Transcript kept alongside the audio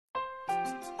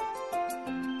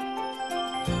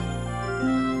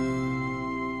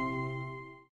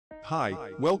Hi,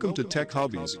 welcome to Tech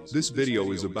Hobbies. This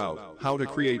video is about how to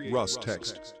create Rust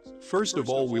text. First of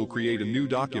all, we'll create a new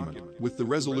document with the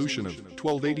resolution of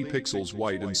 1280 pixels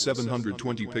wide and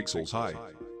 720 pixels high.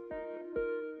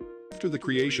 After the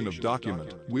creation of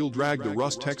document, we'll drag the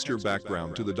Rust texture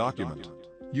background to the document.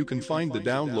 You can find the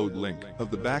download link of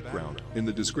the background in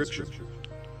the description.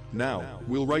 Now,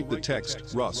 we'll write the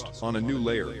text Rust on a new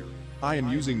layer. I am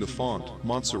using the font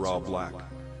Montserrat Black.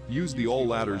 Use the all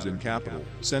letters in capital,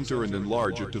 center and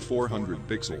enlarge it to 400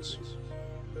 pixels.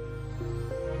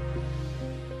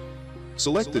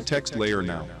 Select the text layer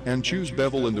now, and choose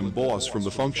Bevel and Emboss from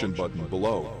the function button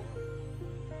below.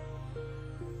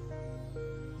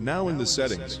 Now in the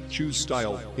settings, choose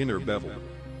Style, Inner Bevel.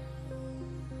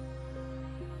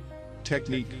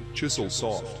 Technique, Chisel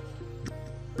Soft.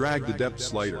 Drag the depth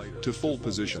slider to full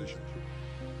position.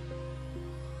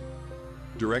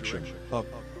 Direction, up.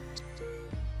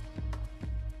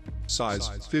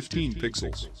 Size, 15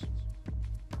 pixels.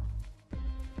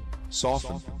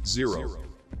 Soften, 0.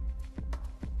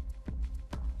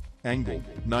 Angle,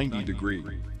 90 degree.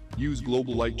 Use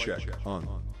global light check, on.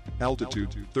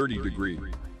 Altitude, 30 degree.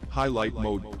 Highlight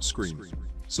mode, screen.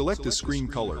 Select the screen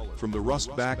color from the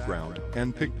Rust background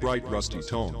and pick bright rusty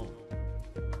tone.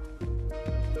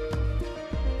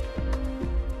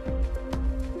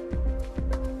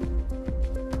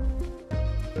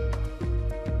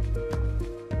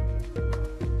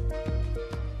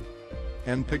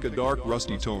 And pick a dark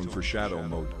rusty tone for shadow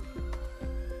mode.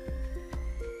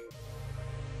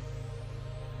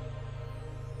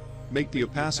 Make the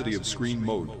opacity of screen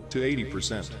mode to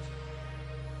 80%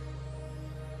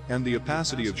 and the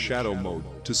opacity of shadow mode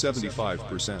to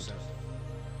 75%.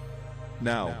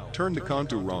 Now, turn the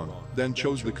contour on, then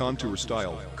choose the contour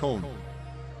style, cone.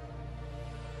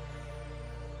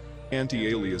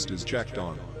 Anti-aliased is checked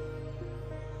on.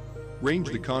 Range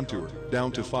the contour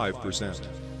down to 5%.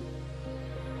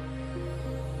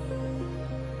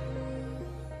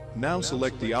 Now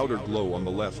select the outer glow on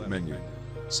the left menu.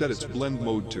 Set its blend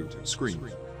mode to screen.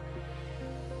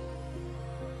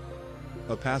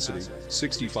 Opacity,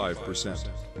 65%.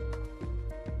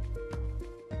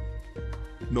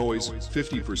 Noise,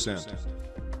 50%.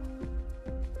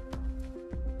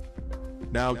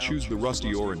 Now choose the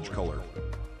rusty orange color.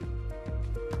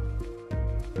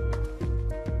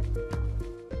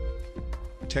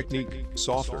 Technique,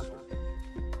 softer.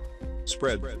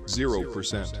 Spread,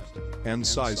 0%. And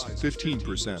size,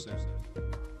 15%.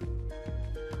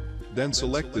 Then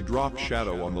select the drop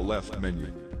shadow on the left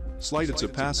menu. Slide its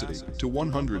opacity to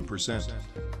 100%.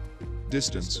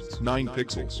 Distance, 9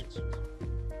 pixels.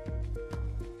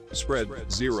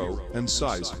 Spread, 0, and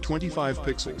size, 25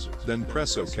 pixels, then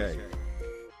press OK.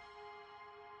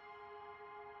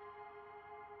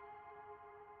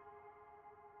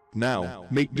 Now,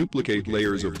 make duplicate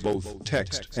layers of both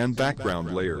text and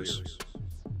background layers.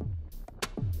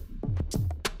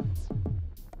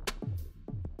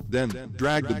 Then,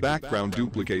 drag the background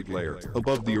duplicate layer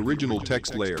above the original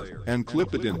text layer and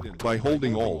clip it in by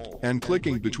holding Alt and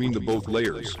clicking between the both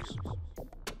layers.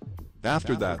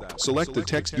 After that, select the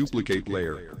text duplicate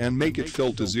layer and make it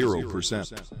fill to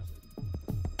 0%.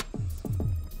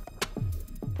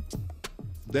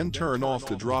 Then turn off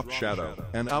the drop shadow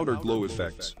and outer glow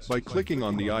effects by clicking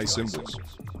on the eye symbols.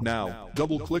 Now,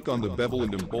 double-click on the Bevel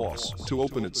and Emboss to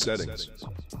open its settings.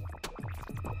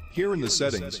 Here in the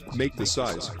settings, make the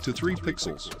size to 3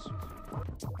 pixels.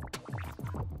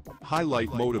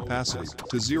 Highlight mode opacity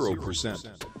to 0%.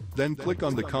 Then click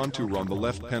on the contour on the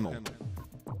left panel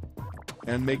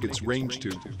and make its range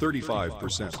to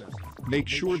 35%. Make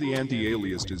sure the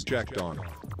anti-aliased is checked on.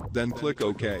 Then click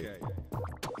OK.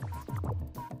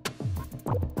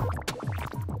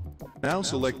 Now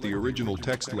select the original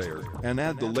text layer and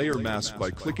add the layer mask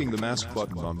by clicking the mask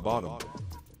button on bottom.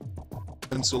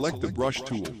 And select the brush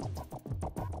tool.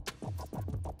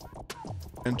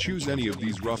 And choose any of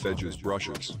these rough edges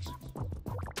brushes.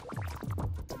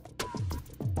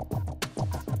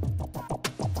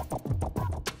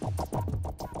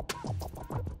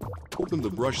 Open the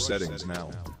brush settings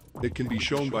now. It can be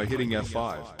shown by hitting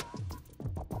F5.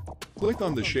 Click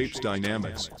on the Shapes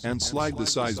Dynamics and slide the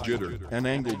size jitter and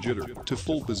angle jitter to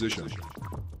full position.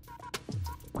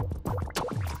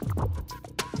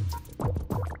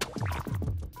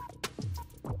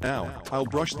 Now, I'll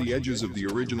brush the edges of the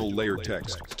original layer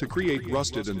text to create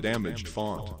rusted and damaged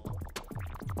font.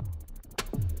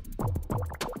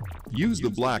 Use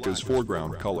the black as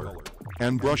foreground color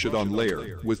and brush it on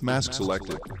layer with mask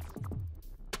selected.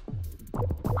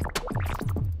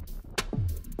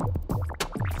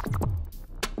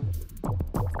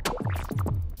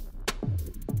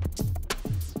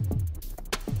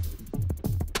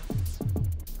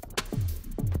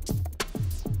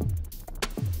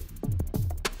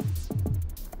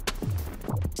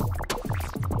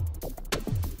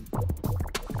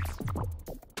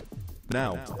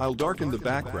 Now, I'll darken the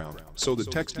background so the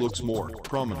text looks more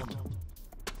prominent.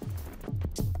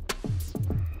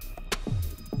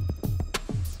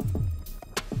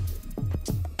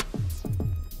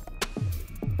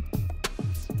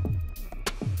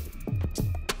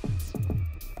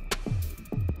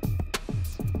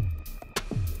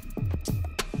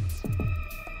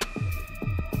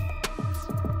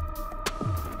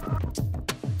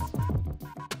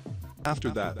 After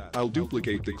that, I'll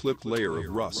duplicate the clipped layer of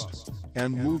rust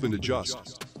and move and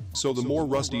adjust so the more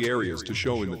rusty areas to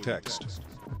show in the text.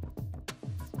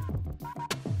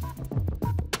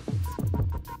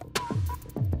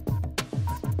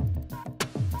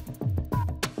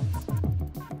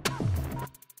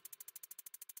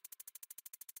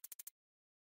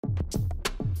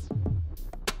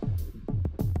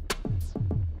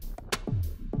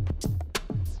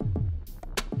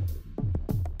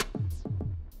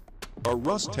 Our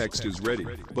rust text is ready,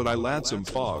 but I'll add some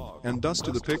fog and dust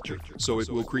to the picture, so it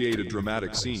will create a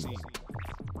dramatic scene.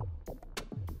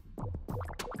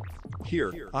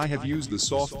 Here, I have used the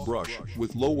soft brush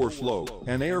with lower flow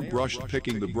and airbrushed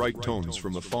picking the bright tones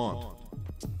from the font.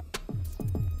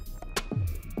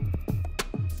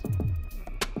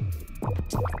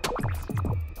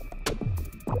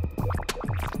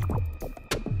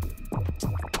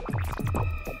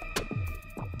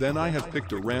 Then I have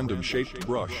picked a random shaped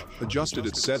brush, adjusted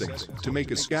its settings to make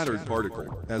a scattered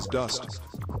particle as dust.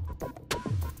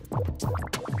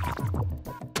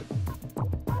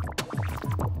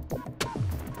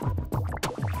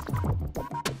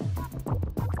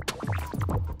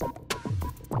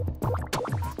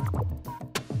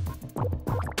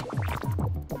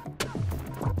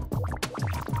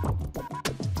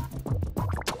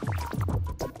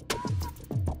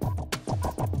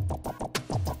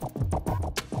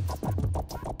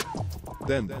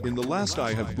 Then, in the last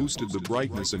I have boosted the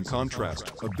brightness and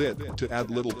contrast a bit to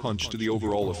add little punch to the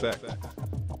overall effect.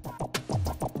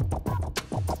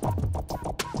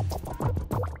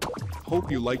 Hope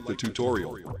you liked the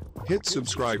tutorial. Hit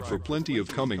subscribe for plenty of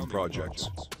coming projects.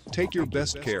 Take your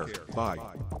best care.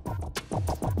 Bye.